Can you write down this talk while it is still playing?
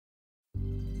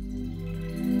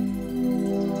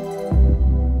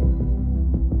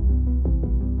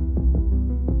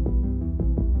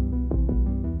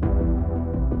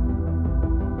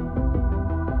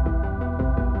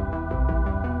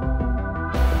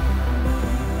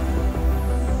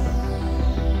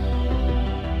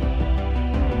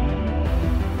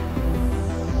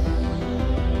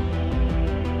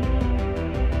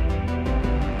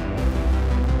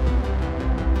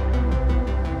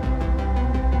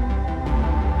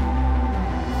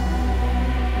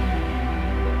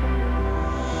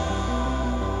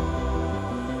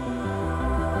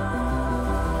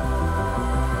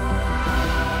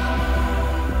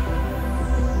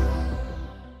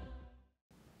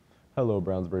Hello,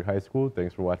 Brownsburg High School.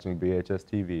 Thanks for watching BHS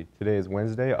TV. Today is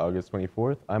Wednesday, August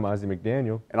 24th. I'm Ozzie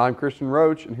McDaniel. And I'm Christian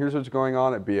Roach, and here's what's going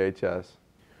on at BHS.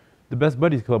 The Best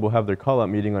Buddies Club will have their call-out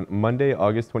meeting on Monday,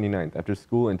 August 29th, after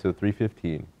school until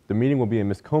 3:15. The meeting will be in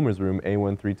Ms. Comer's room,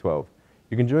 A1312.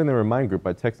 You can join the Remind group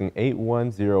by texting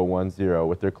 81010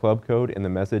 with their club code and the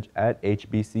message at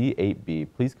HBC8B.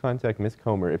 Please contact Ms.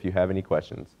 Comer if you have any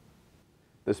questions.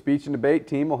 The speech and debate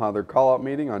team will have their call-out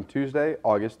meeting on Tuesday,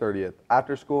 August 30th,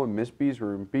 after school in Miss B's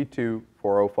room,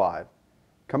 B2405.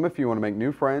 Come if you want to make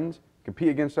new friends, compete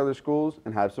against other schools,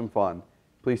 and have some fun.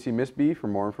 Please see Miss B for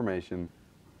more information.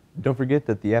 Don't forget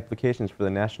that the applications for the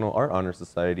National Art Honor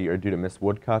Society are due to Ms.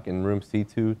 Woodcock in room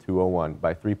C2201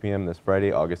 by 3 p.m. this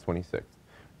Friday, August 26th.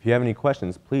 If you have any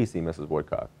questions, please see Mrs.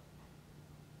 Woodcock.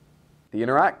 The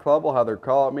Interact Club will have their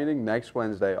call-out meeting next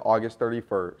Wednesday, August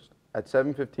 31st at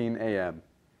 7:15 a.m.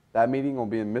 That meeting will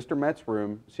be in Mr. Metz'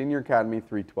 room, Senior Academy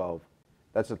 312.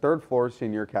 That's the third floor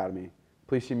Senior Academy.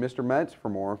 Please see Mr. Metz for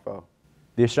more info.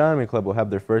 The Astronomy Club will have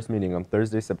their first meeting on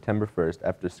Thursday, September 1st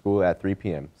after school at 3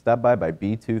 p.m. Stop by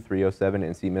B2307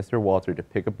 and see Mr. Walter to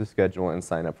pick up the schedule and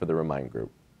sign up for the Remind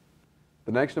group.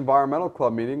 The next Environmental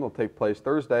Club meeting will take place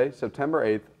Thursday, September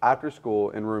 8th after school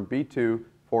in room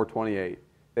B2428.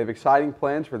 They have exciting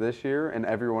plans for this year and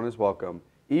everyone is welcome,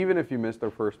 even if you missed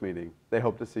their first meeting. They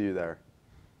hope to see you there.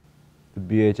 The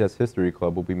BHS History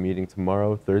Club will be meeting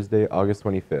tomorrow, Thursday, August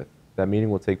 25th. That meeting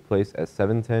will take place at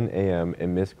 7:10 a.m.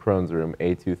 in Ms. Crone's room,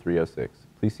 A2306.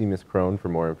 Please see Ms. Crone for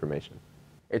more information.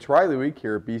 It's Riley Week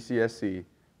here at BCSC.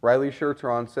 Riley shirts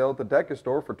are on sale at the Deca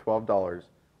store for $12.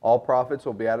 All profits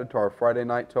will be added to our Friday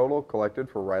night total collected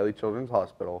for Riley Children's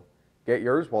Hospital. Get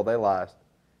yours while they last.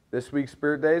 This week's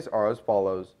Spirit Days are as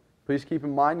follows. Please keep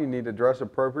in mind you need to dress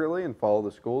appropriately and follow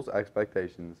the school's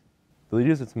expectations. The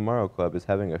Leaders of Tomorrow Club is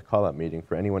having a call-out meeting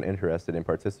for anyone interested in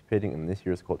participating in this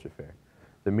year's Culture Fair.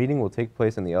 The meeting will take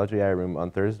place in the LGI room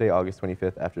on Thursday, August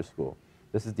 25th after school.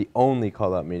 This is the only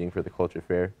call-out meeting for the Culture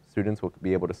Fair. Students will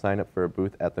be able to sign up for a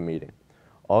booth at the meeting.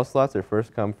 All slots are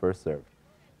first come, first served.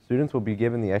 Students will be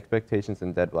given the expectations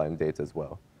and deadline dates as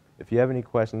well. If you have any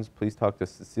questions, please talk to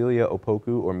Cecilia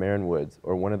Opoku or Marin Woods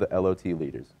or one of the LOT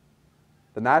leaders.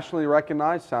 The nationally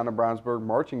recognized Sound of Brownsburg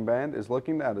Marching Band is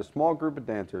looking to add a small group of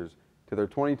dancers to their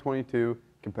 2022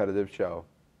 competitive show.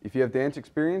 If you have dance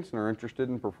experience and are interested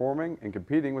in performing and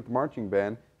competing with the marching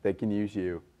band, they can use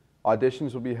you.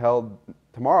 Auditions will be held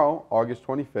tomorrow, August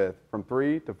 25th, from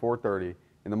 3 to 4:30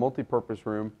 in the multipurpose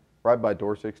room right by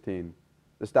door 16.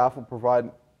 The staff will provide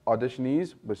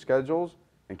auditionees with schedules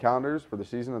and calendars for the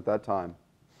season at that time.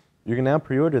 You can now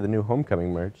pre-order the new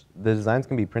homecoming merch. The designs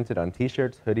can be printed on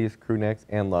t-shirts, hoodies, crew necks,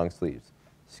 and long sleeves.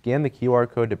 Scan the QR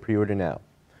code to pre-order now.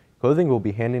 Clothing will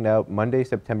be handed out Monday,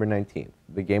 September 19th.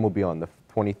 The game will be on the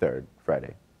 23rd,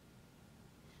 Friday.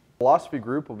 The Philosophy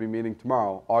Group will be meeting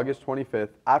tomorrow, August 25th,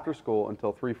 after school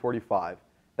until 3:45.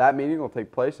 That meeting will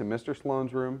take place in Mr.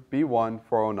 Sloan's room,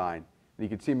 B1409. And you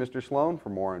can see Mr. Sloan for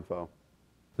more info.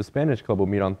 The Spanish Club will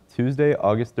meet on Tuesday,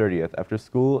 August 30th, after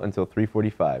school until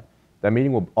 3:45. That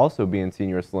meeting will also be in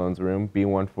Senior Sloan's room,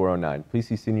 B1409. Please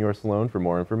see Senior Sloan for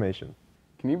more information.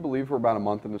 Can you believe we're about a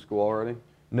month into school already?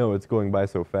 No, it's going by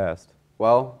so fast.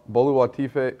 Well, Bolu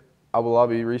Watife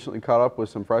Abulabi recently caught up with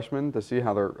some freshmen to see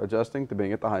how they're adjusting to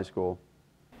being at the high school.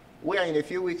 We are in a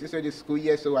few weeks into the school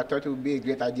year, so I thought it would be a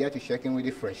great idea to check in with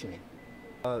the freshmen.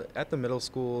 At the middle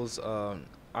schools,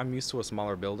 I'm used to a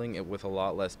smaller building with a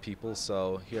lot less people,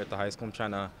 so here at the high school I'm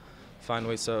trying to find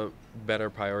ways to better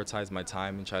prioritize my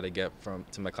time and try to get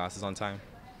to my classes on time.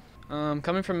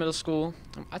 Coming from middle school,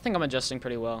 I think I'm adjusting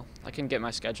pretty well. I can get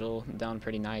my schedule down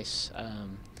pretty nice.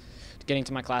 Getting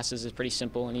to my classes is pretty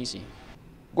simple and easy.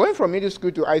 Going from middle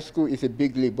school to high school is a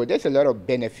big leap, but there's a lot of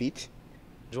benefits.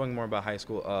 Enjoying more about high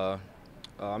school,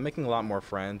 I'm making a lot more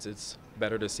friends. It's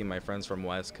better to see my friends from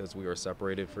West because we were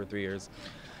separated for 3 years.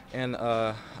 And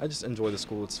I just enjoy the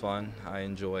school, it's fun. I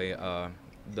enjoy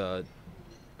the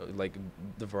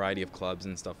variety of clubs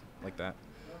and stuff like that.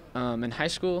 In high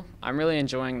school, I'm really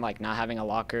enjoying not having a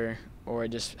locker or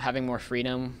just having more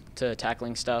freedom to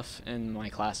tackling stuff in my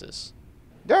classes.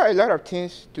 There are a lot of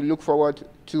things to look forward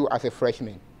to as a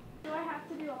freshman. Do I have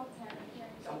to do all 10?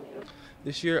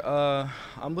 This year,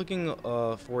 I'm looking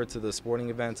forward to the sporting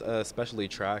events, especially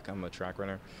track. I'm a track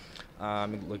runner.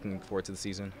 I'm looking forward to the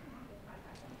season.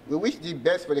 We wish the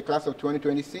best for the class of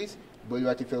 2026. Bolu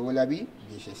Watife Abulabi,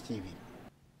 BHS TV.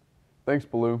 Thanks,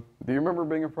 Baloo. Do you remember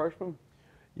being a freshman?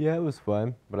 Yeah, it was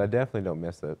fun, but I definitely don't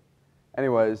miss it.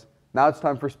 Anyways, now it's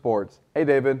time for sports. Hey,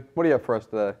 David, what do you have for us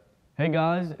today? Hey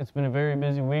guys, it's been a very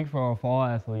busy week for our fall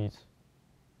athletes.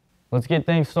 Let's get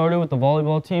things started with the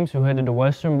volleyball teams who headed to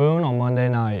Western Boone on Monday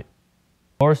night.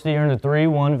 Varsity earned a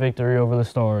 3-1 victory over the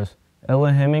Stars.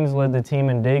 Ella Hemmings led the team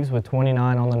in digs with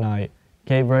 29 on the night.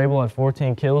 Kate Vrabel had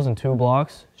 14 kills and 2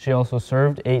 blocks. She also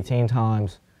served 18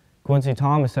 times. Quincy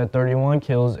Thomas had 31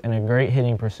 kills and a great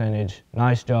hitting percentage.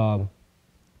 Nice job.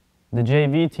 The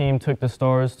JV team took the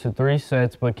Stars to 3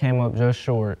 sets but came up just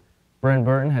short. Brent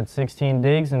Burton had 16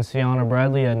 digs and Sienna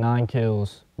Bradley had 9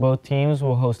 kills. Both teams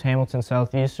will host Hamilton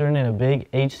Southeastern in a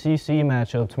big HCC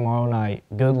matchup tomorrow night.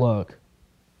 Good luck.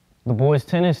 The boys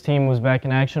tennis team was back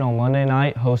in action on Monday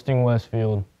night hosting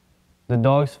Westfield. The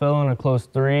Dogs fell in a close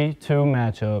 3-2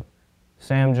 matchup.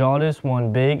 Sam Jawdis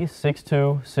won big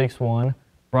 6-2, 6-1.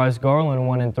 Bryce Garland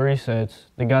won in 3 sets.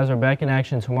 The guys are back in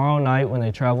action tomorrow night when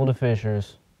they travel to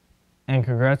Fishers. And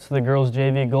congrats to the girls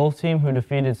JV golf team who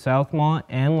defeated Southmont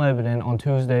and Lebanon on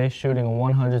Tuesday, shooting a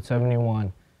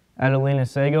 171. Adelina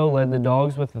Sago led the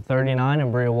Dogs with a 39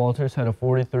 and Bria Walters had a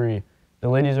 43. The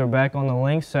ladies are back on the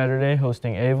links Saturday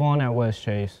hosting Avon at West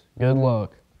Chase. Good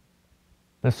luck.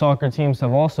 The soccer teams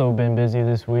have also been busy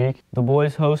this week. The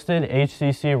boys hosted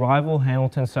HCC rival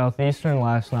Hamilton Southeastern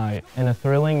last night in a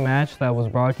thrilling match that was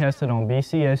broadcasted on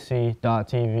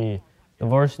bcsc.tv. The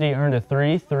varsity earned a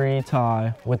 3-3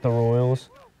 tie with the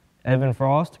Royals. Evan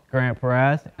Frost, Grant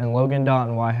Parath, and Logan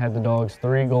Dottenwhite had the Dogs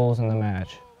 3 goals in the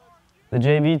match. The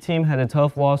JV team had a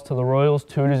tough loss to the Royals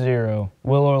 2-0.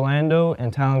 Will Orlando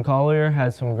and Talon Collier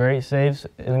had some great saves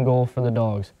in goal for the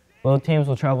Dogs. Both teams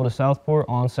will travel to Southport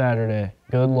on Saturday.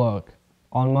 Good luck.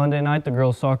 On Monday night, the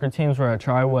girls' soccer teams were at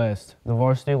Tri-West. The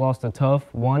varsity lost a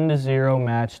tough 1-0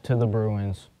 match to the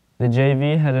Bruins. The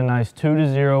JV had a nice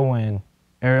 2-0 win.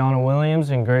 Ariana Williams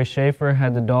and Grace Schaefer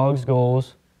had the Dogs'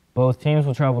 goals. Both teams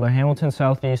will travel to Hamilton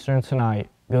Southeastern tonight.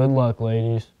 Good luck,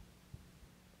 ladies.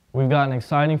 We've got an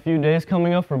exciting few days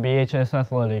coming up for BHS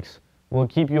Athletics. We'll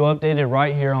keep you updated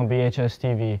right here on BHS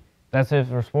TV. That's it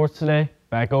for sports today.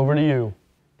 Back over to you.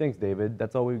 Thanks, David.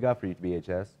 That's all we've got for you,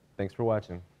 BHS. Thanks for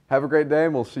watching. Have a great day,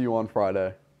 and we'll see you on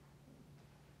Friday.